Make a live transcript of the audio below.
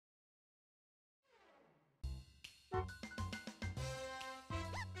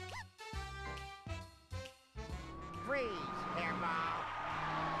Freeze, hairball.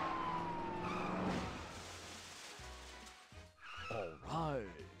 All right,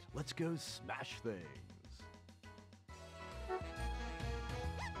 let's go smash things.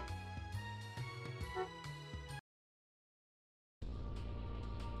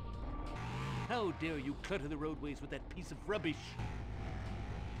 How dare you clutter the roadways with that piece of rubbish?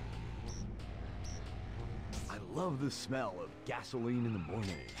 I love the smell of gasoline in the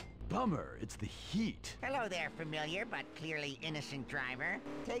morning. Bummer, it's the heat. Hello there, familiar but clearly innocent driver.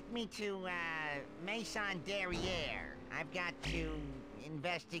 Take me to, Maison Derriere. I've got to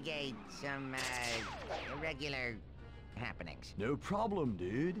investigate some, irregular happenings. No problem,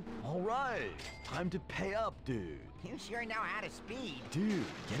 dude. All right, time to pay up, dude. You sure know how to speed. Dude,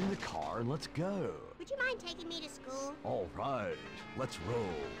 get in the car and let's go. Would you mind taking me to school? All right, let's roll.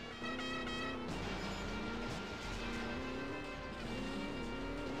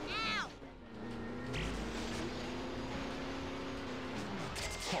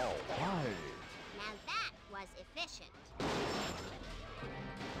 All right. Now that was efficient.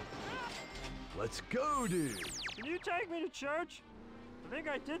 Let's go, dude. Can you take me to church? I think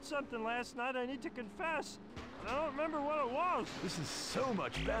I did something last night I need to confess. And I don't remember what it was. This is so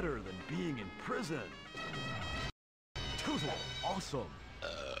much better than being in prison. Total awesome.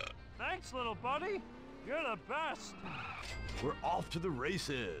 Thanks, little buddy. You're the best. We're off to the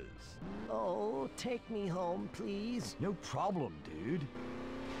races. Oh, take me home, please. No problem, dude.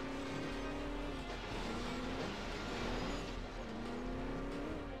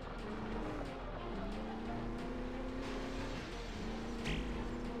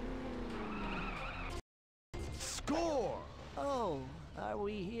 Score! Oh, are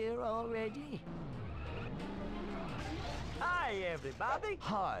we here already? Hi, everybody.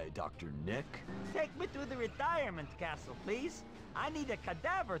 Hi, Dr. Nick. Take me to the retirement castle, please. I need a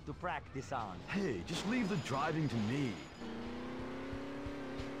cadaver to practice on. Hey, just leave the driving to me.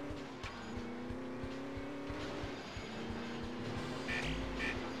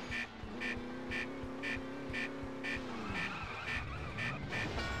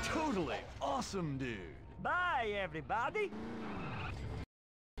 Totally awesome, dude. Bye, everybody.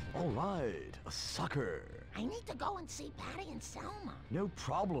 All right, a sucker. I need to go and see Patty and Selma. No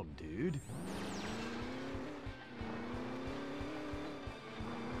problem, dude.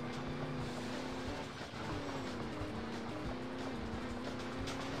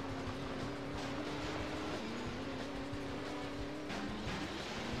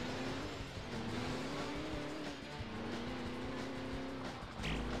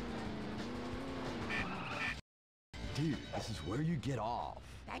 Dude, this is where you get off.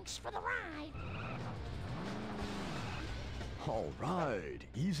 Thanks for the ride. All right,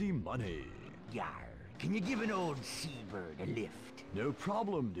 easy money. Yar, can you give an old seabird a lift? No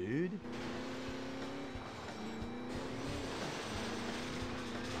problem, dude.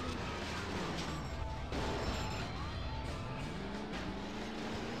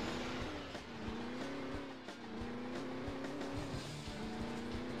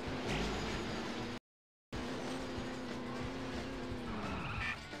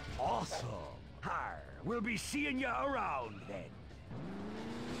 Awesome! Har, we'll be seeing you around then.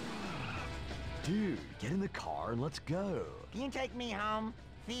 Dude, get in the car and let's go. Can you take me home?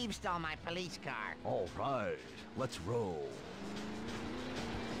 Thieves stole my police car. All right, let's roll.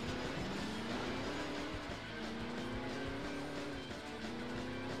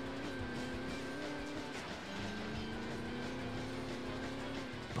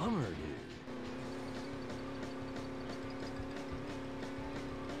 Bummer, dude.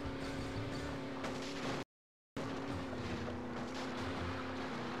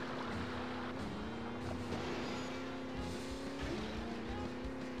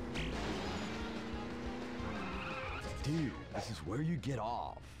 Dude, this is where you get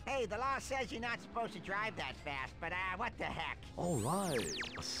off. Hey, the law says you're not supposed to drive that fast, but what the heck? All right,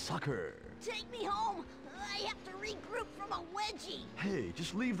 a sucker. Take me home. I have to regroup from a wedgie. Hey,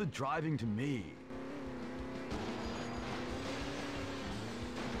 just leave the driving to me.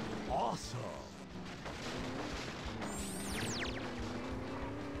 Awesome.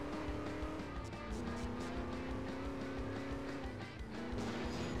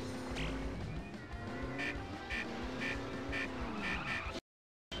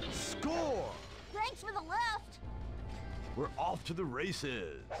 Score! Thanks for the lift. We're off to the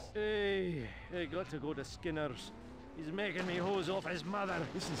races. Hey, I got to go to Skinner's. He's making me hose off his mother.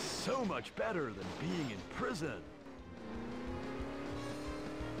 This is so much better than being in prison.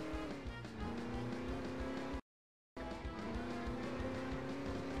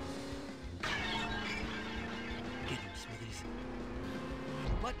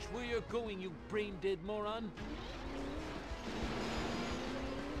 Watch where you're going, you brain-dead moron.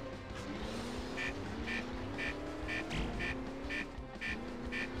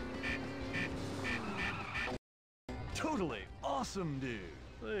 Totally awesome, dude.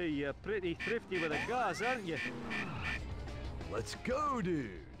 Hey, you're pretty thrifty with the gas, aren't you? Let's go,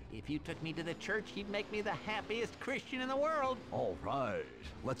 dude. If you took me to the church, you'd make me the happiest Christian in the world. All right,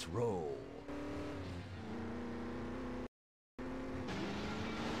 let's roll.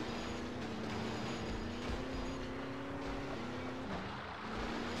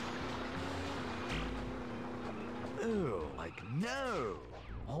 Ew, like no.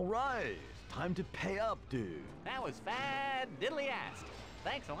 All right, time to pay up, dude. That was fad diddly-assed.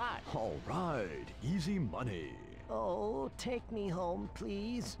 Thanks a lot. All right, easy money. Oh, take me home,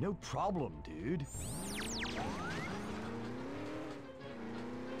 please. No problem, dude.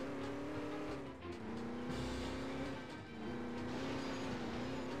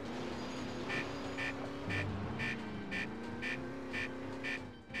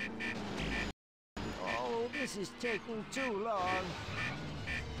 Oh, this is taking too long.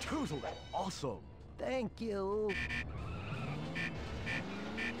 Totally awesome. Thank you.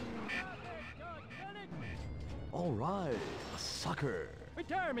 All right, a sucker.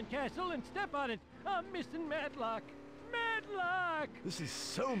 Retirement castle and step on it. I'm missing Matlock. Matlock! This is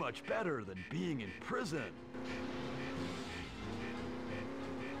so much better than being in prison.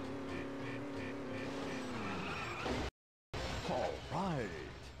 All right,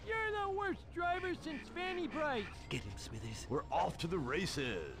 You're the worst driver since Fanny Bright. Get him, Smithers. we're off to the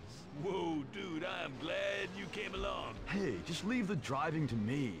races. Whoa, dude, I'm glad you came along. Hey, just leave the driving to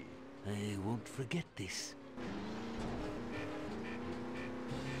me. I won't forget this.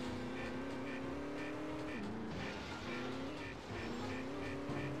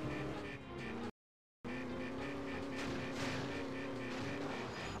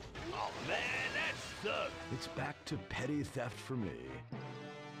 Oh, man, that sucked. It's back to petty theft for me.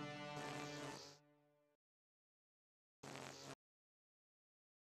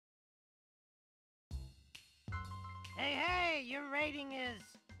 Hey, your rating is...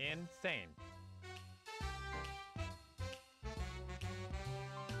 Insane.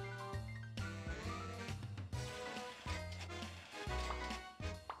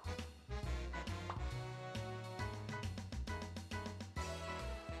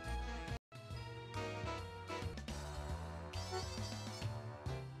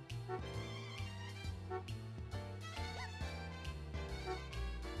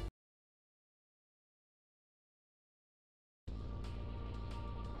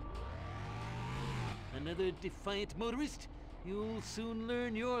 Another defiant motorist? You'll soon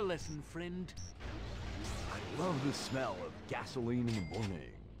learn your lesson, friend. I love the smell of gasoline in the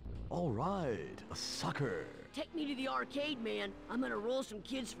morning. All right, a sucker. Take me to the arcade, man. I'm gonna roll some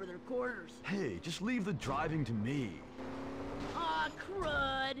kids for their quarters. Hey, just leave the driving to me. Aw,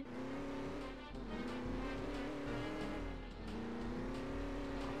 crud!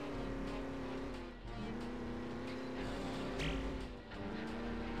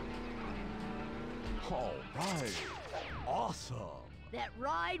 All right, awesome. That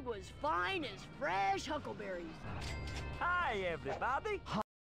ride was fine as fresh huckleberries. Hi, everybody.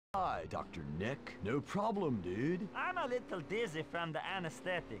 Hi, Dr. Nick. No problem, dude. I'm a little dizzy from the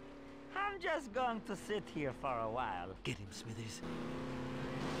anesthetic. I'm just going to sit here for a while. Get him, Smithers.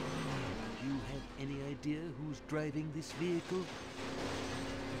 Do you have any idea who's driving this vehicle?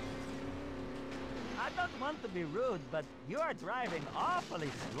 I don't want to be rude, but you are driving awfully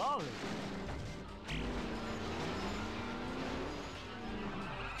slowly.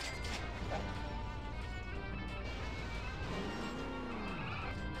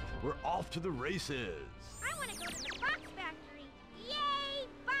 We're off to the races. I want to go to the box factory. Yay,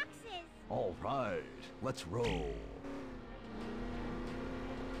 boxes! All right, let's roll.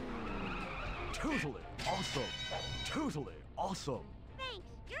 Totally awesome. Totally awesome. Thanks,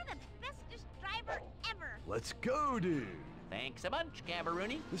 you're the bestest driver ever. Let's go, dude. Thanks a bunch,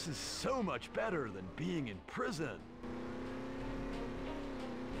 Cabaroony. This is so much better than being in prison.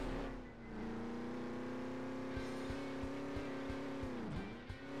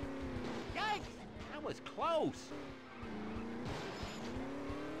 Yikes! That was close.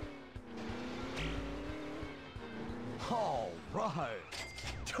 All right.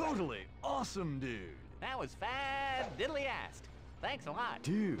 Totally awesome, dude. That was fad diddly-assed. Thanks a lot.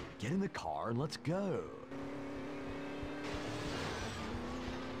 Dude, get in the car and let's go.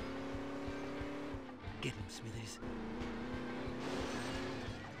 Get him, Smithers.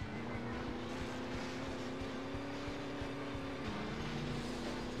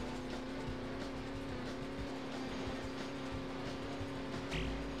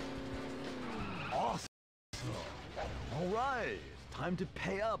 time to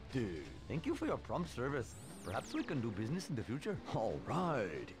pay up, dude. Thank you for your prompt service. Perhaps we can do business in the future. All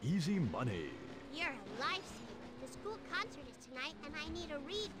right, easy money. You're a lifesaver. The school concert is tonight, and I need a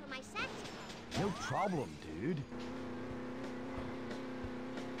reed for my saxophone. No problem, dude.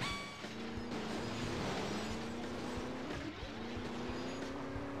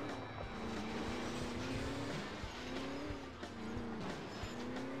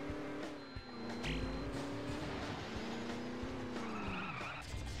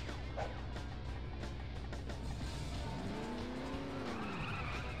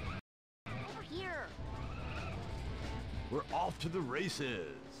 Here. We're off to the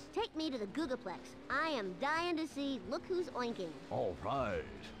races. Take me to the Googleplex. I am dying to see Look Who's Oinking. All right,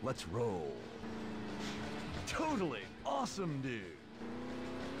 let's roll. Totally awesome, dude.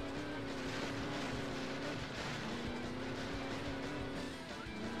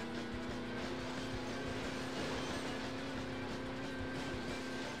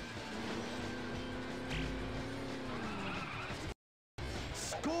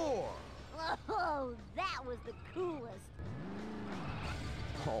 Score! Oh, that was the coolest.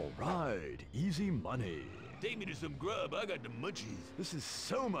 All right, easy money. Take me to some grub. I got the munchies. This is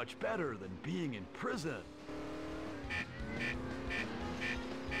so much better than being in prison.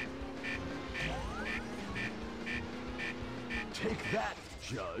 Take that,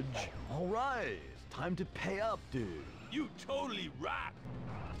 Judge. All right, time to pay up, dude. You totally rock.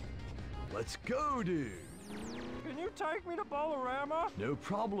 Let's go, dude. Can you take me to Bolorama? No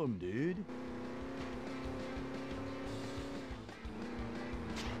problem, dude.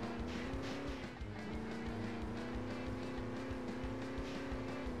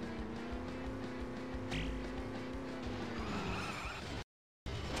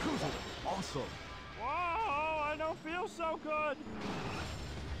 Awesome. Whoa, I don't feel so good.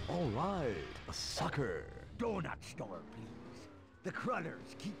 All right, a sucker. Donut store, please. The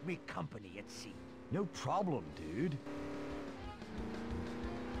Crullers keep me company at sea. No problem, dude.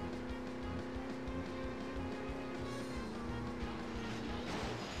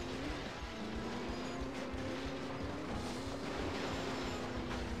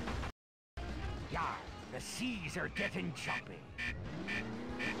 Yar, the seas are getting choppy.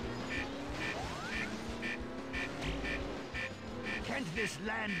 Can't this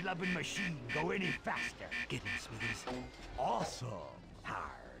land-lubbing machine go any faster? Get him, Smithers. Awesome.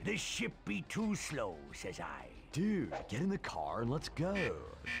 Har, this ship be too slow, says I. Dude, get in the car and let's go.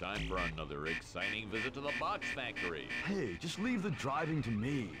 Time for another exciting visit to the box factory. Hey, just leave the driving to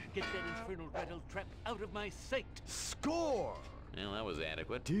me. Get that infernal rattle trap out of my sight. Score! Well, that was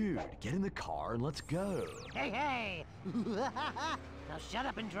adequate. Dude, get in the car and let's go. Hey, hey! Now shut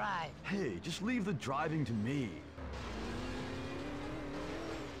up and drive. Hey, just leave the driving to me.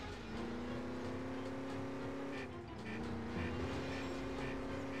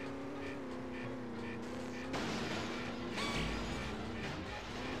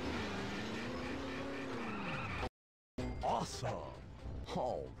 Awesome.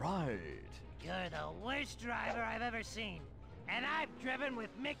 All right. You're the worst driver I've ever seen. And I've driven with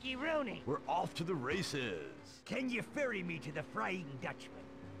Mickey Rooney. We're off to the races. Can you ferry me to the Flying Dutchman?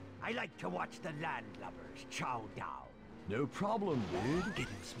 I like to watch the landlubbers chow down. No problem, dude. Get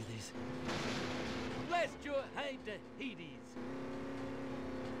him, Smithers. Blast your hide to Hades.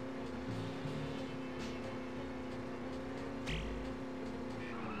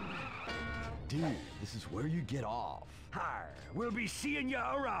 Dude, this is where you get off. Har, we'll be seeing you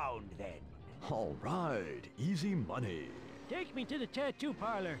around then. All right, easy money. Take me to the tattoo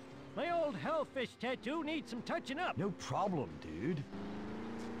parlor. My old hellfish tattoo needs some touching up. No problem, dude.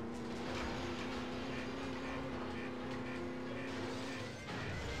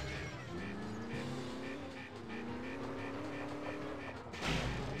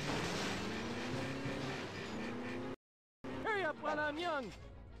 Hurry up while I'm young.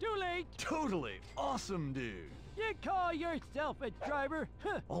 Too late. Totally awesome, dude. You call yourself a driver?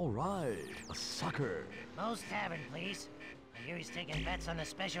 Huh. All right, a sucker. Moe's Tavern, please. I hear he's taking bets on the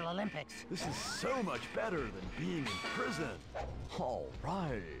Special Olympics. This is so much better than being in prison. All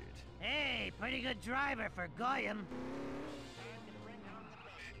right. Hey, pretty good driver for Goyam.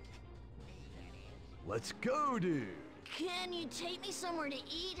 Let's go, dude. Can you take me somewhere to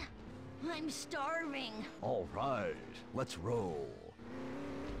eat? I'm starving. All right, let's roll.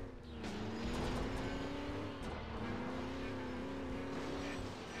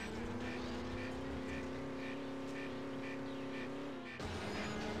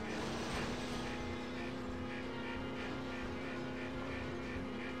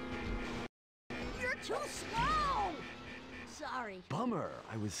 You're too slow! Sorry. Bummer,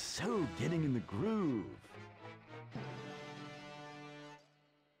 I was so getting in the groove.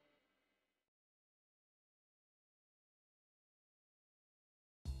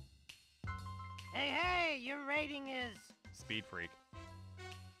 Hey, your rating is... Speed freak.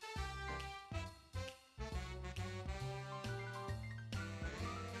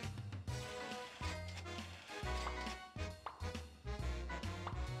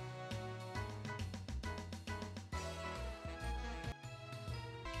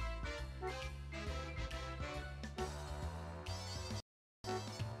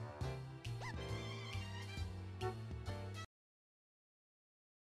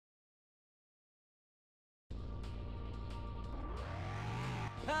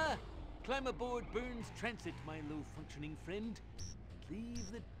 Ha! Climb aboard Burns Transit, my low-functioning friend.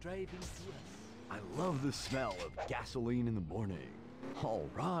 Leave the driving to us. I love the smell of gasoline in the morning. All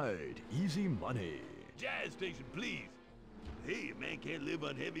right, easy money. Gas station, please. Hey, a man can't live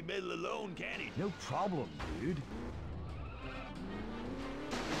on heavy metal alone, can he? No problem, dude.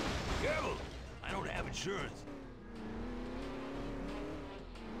 Careful! I don't have insurance.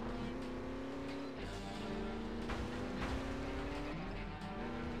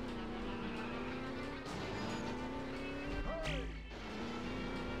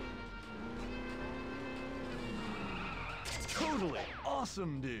 Totally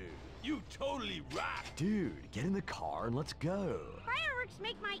awesome, dude. You totally rock. Dude, get in the car and let's go. Fireworks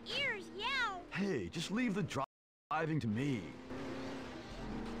make my ears yell. Hey, just leave the driving to me.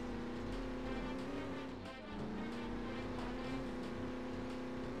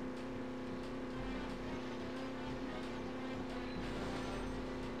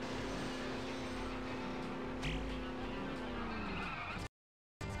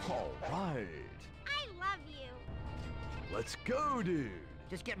 All right. I love you. Let's go, dude.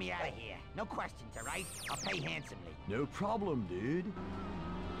 Just get me out of here. No questions, all right? I'll pay handsomely. No problem, dude.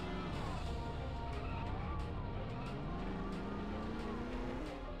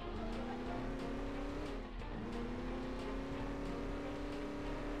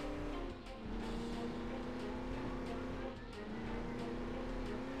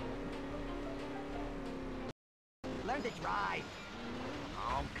 Learn to drive.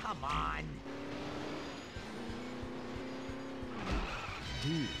 Oh, come on.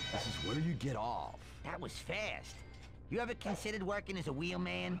 Dude, this is where you get off. That was fast. You ever considered working as a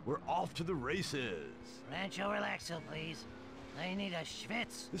wheelman? We're off to the races. Rancho Relaxo, please. I need a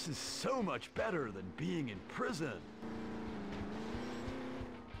schwitz. This is so much better than being in prison.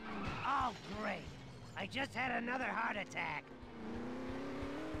 Oh, great. I just had another heart attack.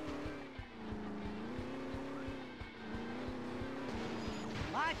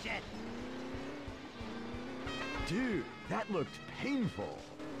 Watch it. Dude, that looked painful.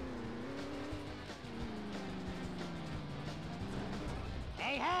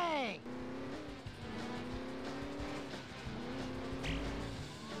 Hey!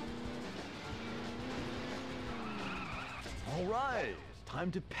 All right,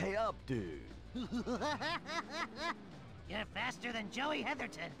 time to pay up, dude. You're faster than Joey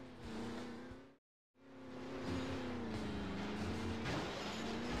Heatherton.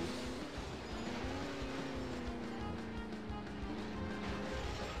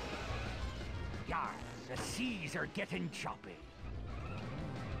 Yar, the seas are getting choppy.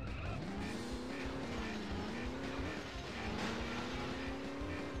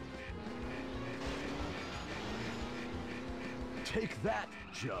 Take that,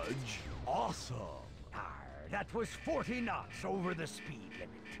 Judge. Awesome. Yar, that was 40 knots over the speed limit.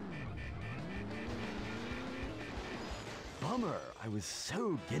 Bummer, I was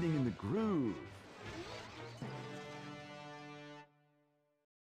so getting in the groove.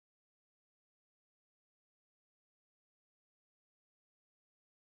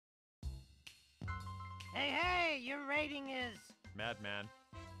 Hey, your rating is... Madman.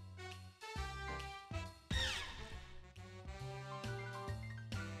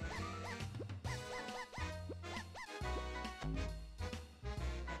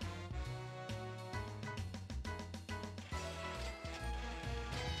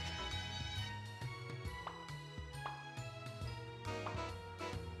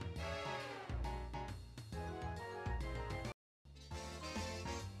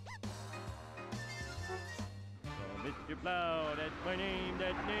 Mr. Plow, that's my name.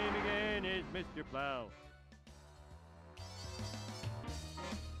 That name again is Mr. Plow.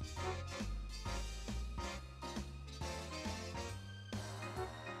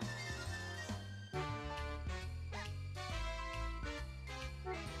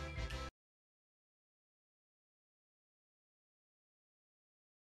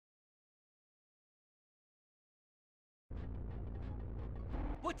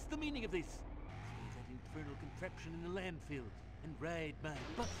 What's the meaning of this? See that infernal contraption in the landfill and ride my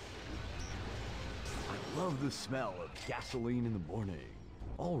bus. I love the smell of gasoline in the morning.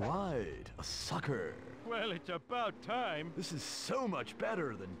 All right, a sucker. Well, it's about time. This is so much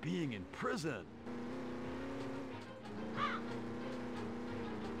better than being in prison.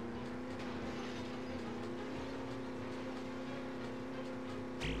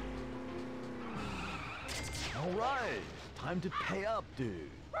 All right, time to pay up,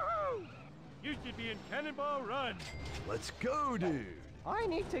 dude. Woohoo! You should be in Cannonball Run. Let's go, dude. I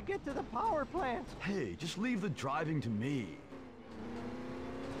need to get to the power plant. Hey, just leave the driving to me.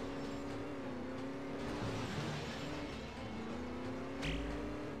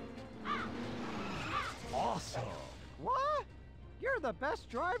 Awesome. What? You're the best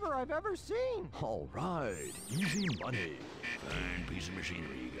driver I've ever seen. All right, easy money. Fine piece of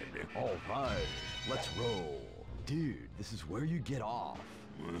machinery you got there. All right, let's roll. Dude, this is where you get off.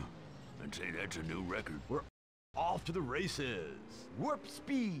 Well, I'd say that's a new record. We're off to the races. Warp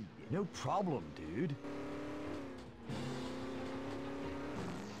speed. No problem, dude.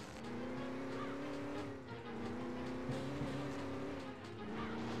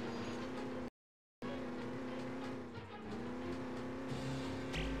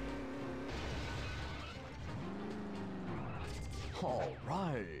 All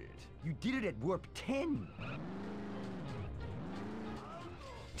right. You did it at warp 10.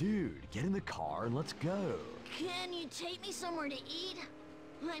 Dude, get in the car and let's go. Can you take me somewhere to eat?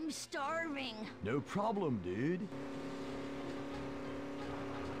 I'm starving. No problem, dude.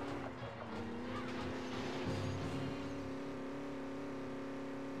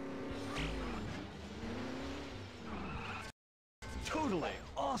 Totally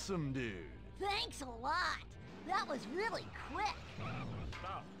awesome, dude. Thanks a lot. That was really quick.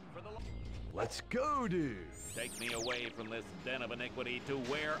 Stop for the Let's go, dude. Take me away from this den of iniquity to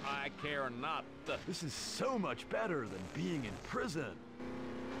where I care not. This is so much better than being in prison.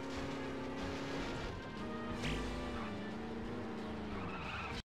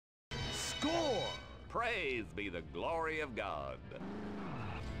 Score! Praise be the glory of God.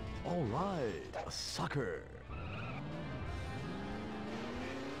 All right, a sucker.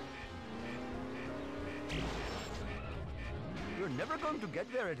 You're never going to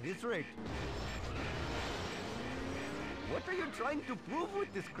get there at this rate. What are you trying to prove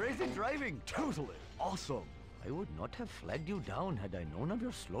with this crazy driving? Totally awesome. I would not have flagged you down had I known of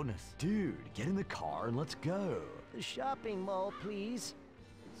your slowness. Dude, get in the car and let's go. The shopping mall, please.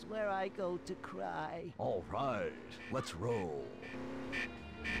 It's where I go to cry. All right, let's roll.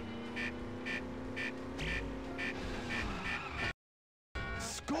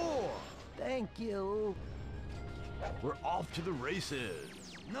 Score! Thank you. We're off to the races.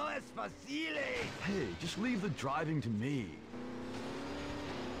 No es facile. Hey, just leave the driving to me.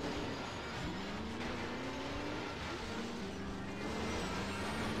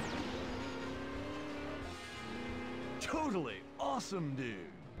 Totally awesome, dude.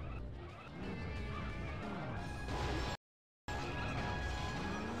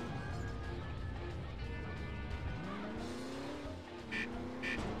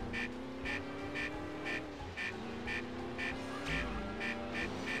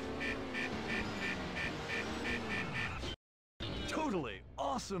 Totally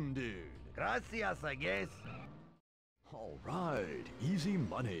awesome, dude. Gracias, I guess. All right, easy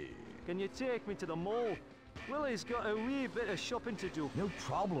money. Can you take me to the mall? Willie's got a wee bit of shopping to do. No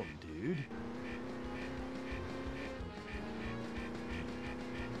problem, dude.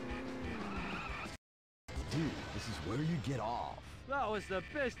 Dude, this is where you get off. That was the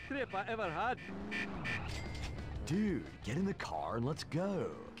best trip I ever had. Dude, get in the car and let's go.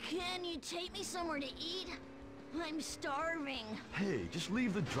 Can you take me somewhere to eat? I'm starving. Hey, just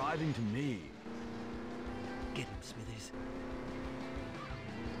leave the driving to me. Get him, Smithers.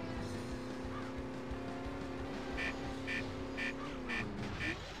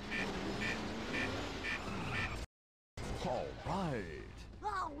 All right.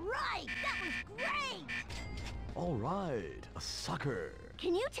 All right, that was great. All right, a sucker.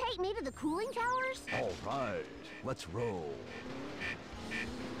 Can you take me to the cooling towers? All right, let's roll.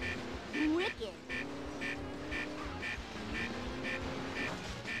 Wicked.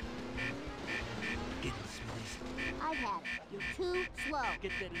 Get him, Smithers. I've had it. You're too slow.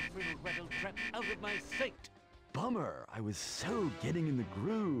 Get that infernal rattle trap out of my sight. Bummer, I was so getting in the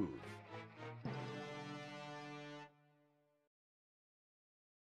groove.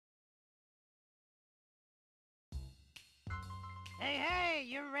 Hey, hey,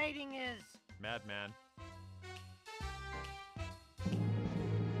 your rating is... Madman.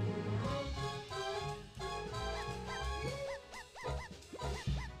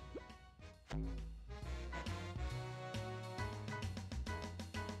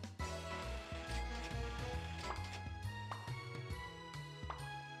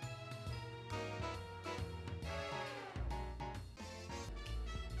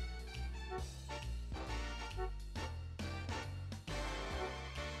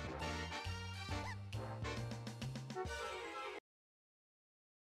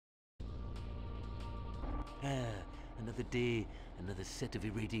 Another day, another set of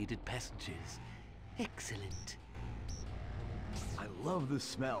irradiated passengers. Excellent. I love the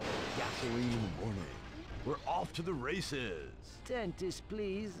smell of gasoline in the morning. We're off to the races. Dentist,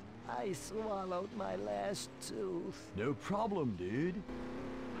 please. I swallowed my last tooth. No problem, dude.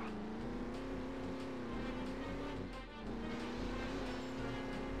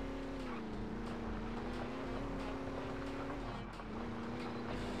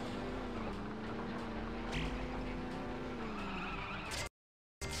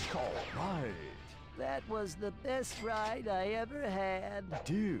 All right. That was the best ride I ever had.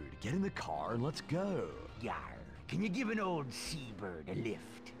 Dude, get in the car and let's go. Yar, can you give an old seabird a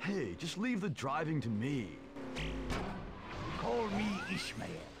lift? Hey, just leave the driving to me. Call me Ishmael.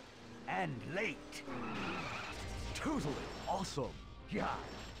 And late. Totally awesome. Yar,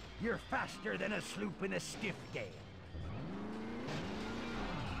 you're faster than a sloop in a stiff gale.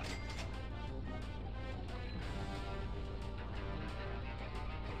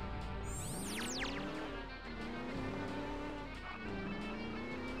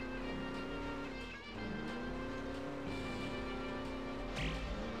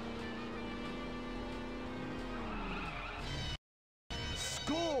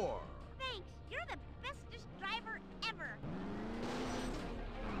 Score! Thanks. You're the bestest driver ever.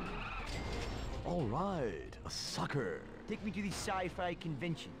 All right, a sucker. Take me to the sci-fi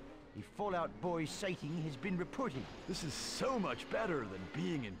convention. A Fallout Boy sighting has been reported. This is so much better than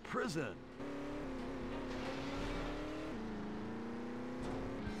being in prison.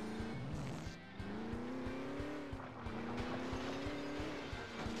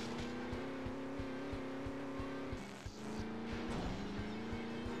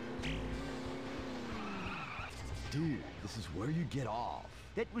 Dude, this is where you get off.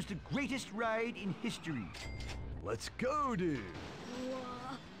 That was the greatest ride in history. Let's go, dude.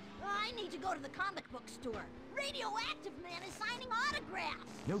 Whoa. I need to go to the comic book store. Radioactive Man is signing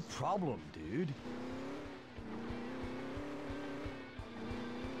autographs. No problem, dude.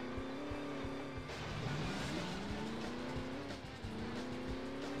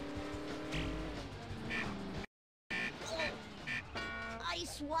 I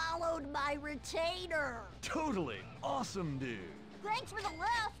swallowed my retainer. Totally awesome, dude. Thanks for the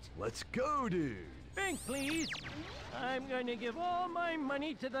lift. Let's go, dude. Bank, please. I'm going to give all my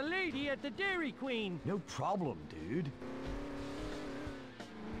money to the lady at the Dairy Queen. No problem, dude.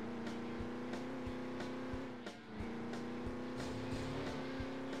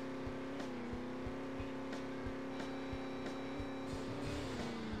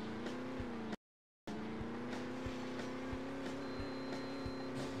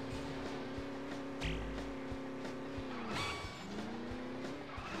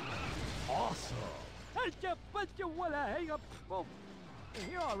 Awesome. Oh,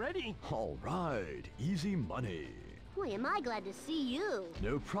 here already. All right, easy money. Boy, am I glad to see you.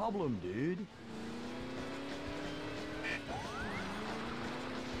 No problem, dude.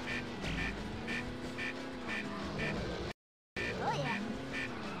 Oh, yeah.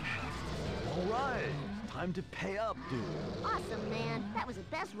 All right, time to pay up, dude. Awesome, man. That was the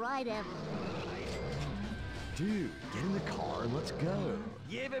best ride ever. Dude, get in the car and let's go.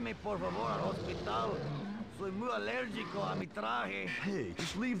 Lléveme por favor al hospital. Soy muy alérgico a mi traje. Hey,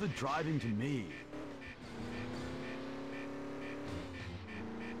 just leave the driving to me.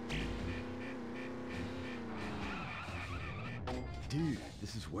 Dude,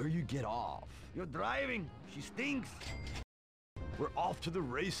 this is where you get off. You're driving. She stinks. We're off to the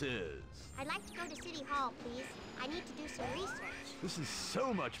races. I'd like to go to City Hall, please. I need to do some research. This is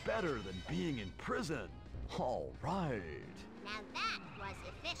so much better than being in prison. All right. Now that was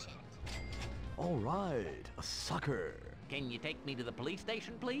efficient. All right, a sucker. Can you take me to the police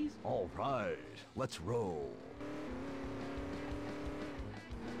station, please? All right, let's roll.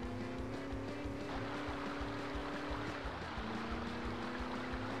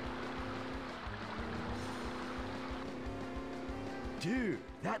 Dude,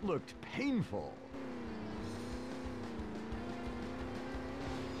 that looked painful.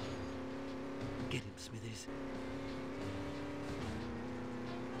 Get him, Smithers.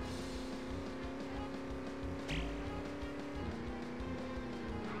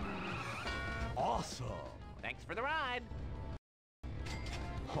 Awesome. Thanks for the ride.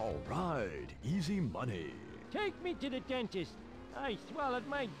 All right, easy money. Take me to the dentist. I swallowed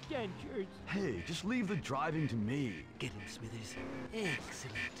my dentures. Hey, just leave the driving to me. Get him, Smithers.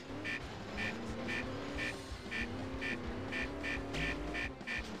 Excellent.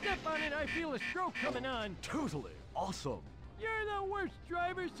 Step on it, I feel a stroke coming on. Totally awesome. You're the worst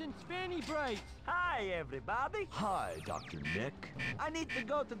driver since Fanny Bright. Hi, everybody. Hi, Dr. Nick. I need to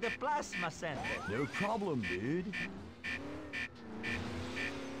go to the plasma center. No problem, dude.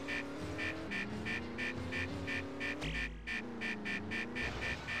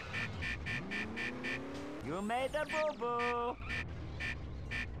 You made a boo-boo.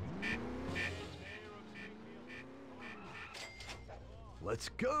 Let's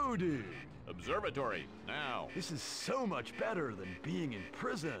go, dude. Observatory, now. This is so much better than being in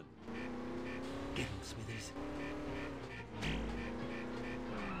prison. Get him, Smithers.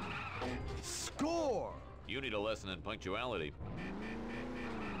 Score! You need a lesson in punctuality.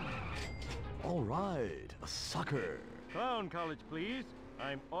 All right, a sucker. Clown college, please.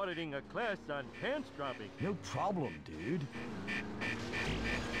 I'm auditing a class on pants dropping. No problem, dude.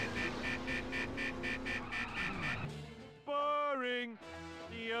 Boring.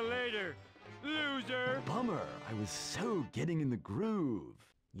 See you later, loser. Bummer, I was so getting in the groove.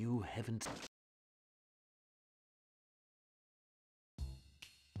 You haven't...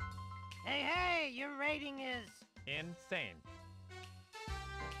 Hey, your rating is... Insane.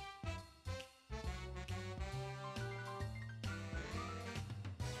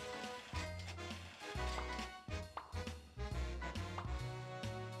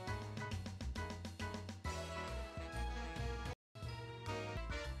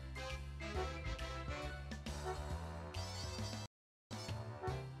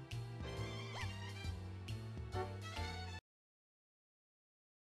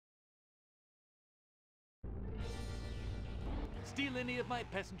 Steal any of my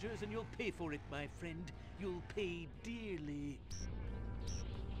passengers and you'll pay for it, my friend. You'll pay dearly.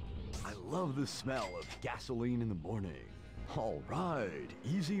 I love the smell of gasoline in the morning. All right,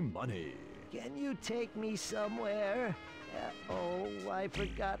 easy money. Can you take me somewhere? Oh, I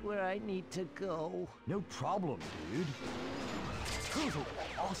forgot where I need to go. No problem, dude. Totally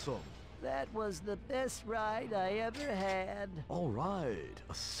awesome. That was the best ride I ever had. All right,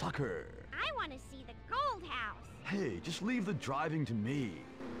 a sucker. I want to see the gold house. Hey, just leave the driving to me.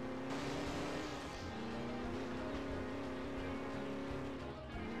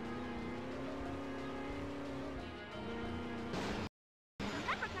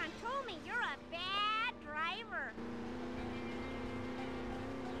 Leprechaun told me you're a bad driver.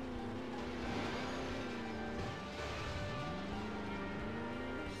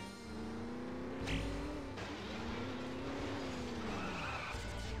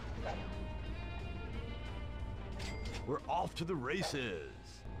 We're off to the races.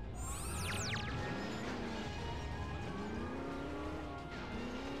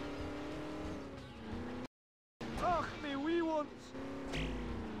 Ach, me wee ones.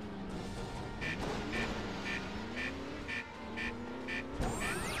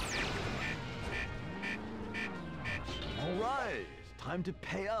 All right, time to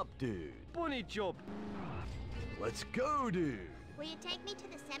pay up, dude. Bunny jump. Let's go, dude. Will you take me to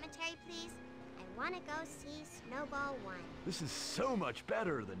the cemetery, please? I want to go see Snowball 1. This is so much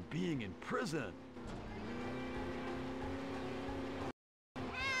better than being in prison.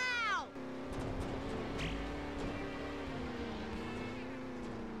 Ow!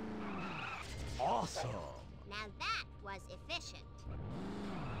 Awesome. Now that was efficient.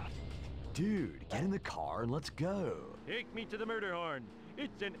 Dude, get in the car and let's go. Take me to the murder horn.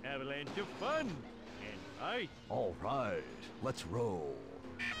 It's an avalanche of fun and ice. All right, let's roll.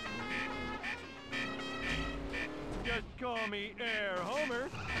 Just call me Air Homer.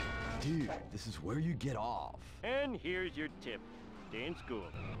 Dude, this is where you get off. And here's your tip. Stay in school.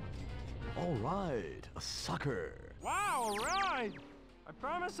 All right, a sucker. Wow, ride! I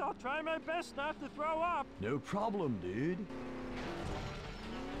promise I'll try my best not to throw up. No problem, dude.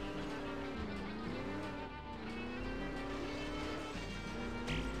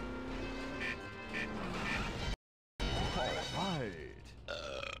 All right.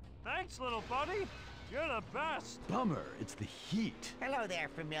 Thanks, little buddy. You're the best. Bummer, it's the heat. Hello there,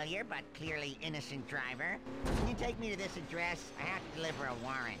 familiar but clearly innocent driver. Can you take me to this address? I have to deliver a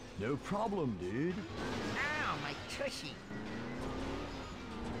warrant. No problem, dude. Ow, my tushy.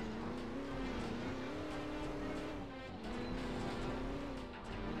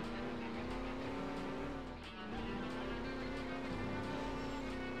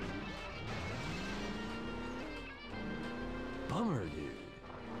 Bummer, dude.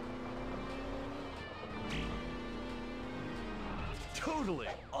 Totally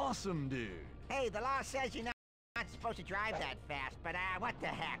awesome, dude. Hey, the law says you're not supposed to drive that fast, but what the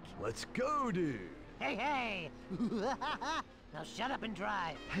heck? Let's go, dude. Hey! Now shut up and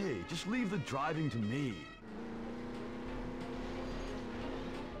drive. Hey, just leave the driving to me.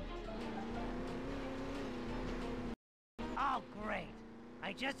 Oh,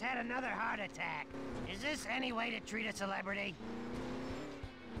 I just had another heart attack. Is this any way to treat a celebrity?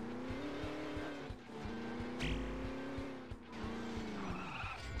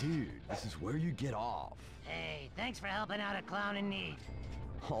 Dude, this is where you get off. Hey, thanks for helping out a clown in need.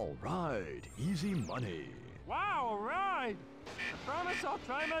 All right, easy money. Wow, a ride! I promise I'll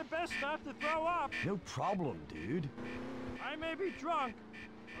try my best not to throw up. No problem, dude. I may be drunk,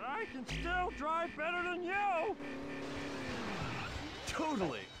 but I can still drive better than you!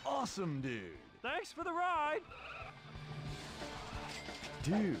 Totally awesome, dude. Thanks for the ride!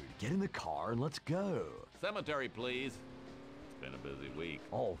 Dude, get in the car and let's go. Cemetery, please. It's been a busy week.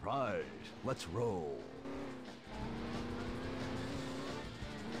 All right, let's roll.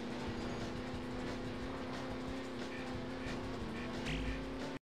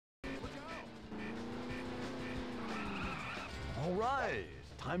 All right,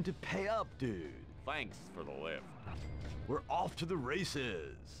 time to pay up, dude. Thanks for the lift. We're off to the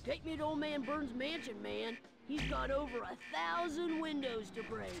races. Take me to Old Man Burns' mansion, man. He's got over 1,000 windows to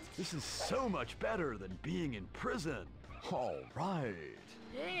break. This is so much better than being in prison. All right.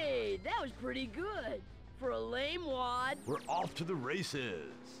 Hey, that was pretty good. For a lame wad. We're off to the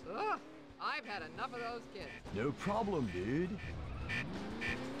races. Ugh, I've had enough of those kids. No problem, dude.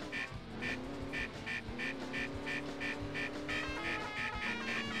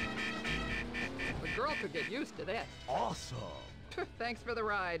 The girl could get used to this. Awesome. Thanks for the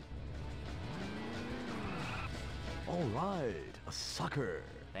ride. All right, a sucker.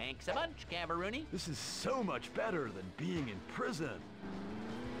 Thanks a bunch, Cameroony. This is so much better than being in prison.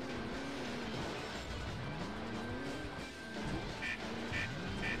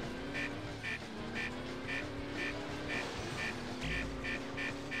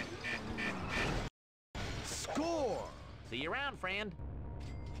 Score! See you around, friend.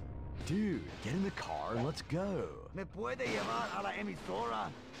 Dude, get in the car and let's go. ¿Me puede llevar a la emisora?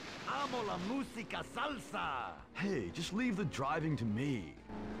 Amo la música salsa. Hey, just leave the driving to me.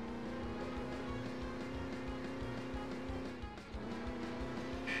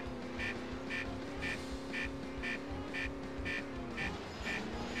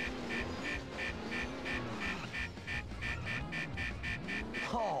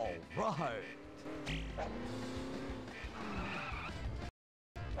 All right.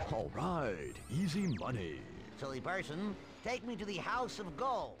 All right, easy money. Silly person, take me to the House of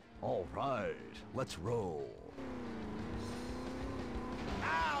Gold. All right, let's roll.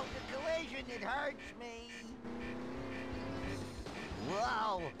 Ow, the collision, it hurts me.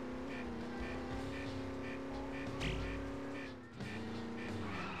 Whoa.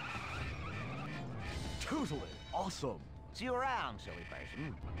 Totally awesome. See you around, silly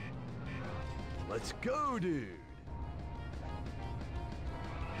person. Let's go, dude.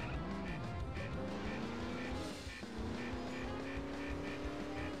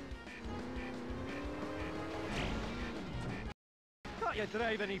 Can't you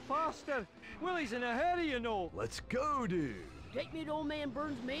drive any faster? Willie's in a hurry, you know. Let's go, dude. Take me to Old Man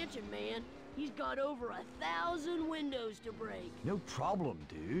Burns' mansion, man. He's got over 1,000 windows to break. No problem,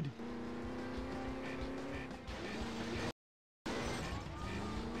 dude.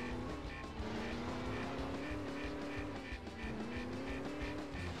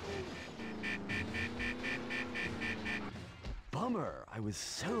 Bummer, I was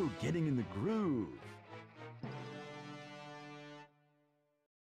so getting in the groove.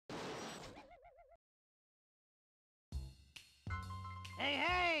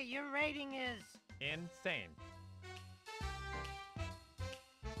 Hey, your rating is... Insane.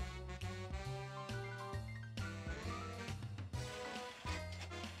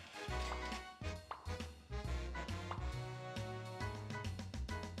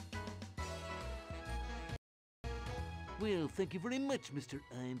 Well, thank you very much, Mr.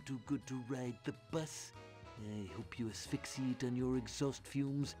 I'm Too Good to Ride the Bus. I hope you asphyxiate on your exhaust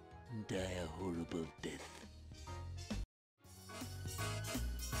fumes and die a horrible death.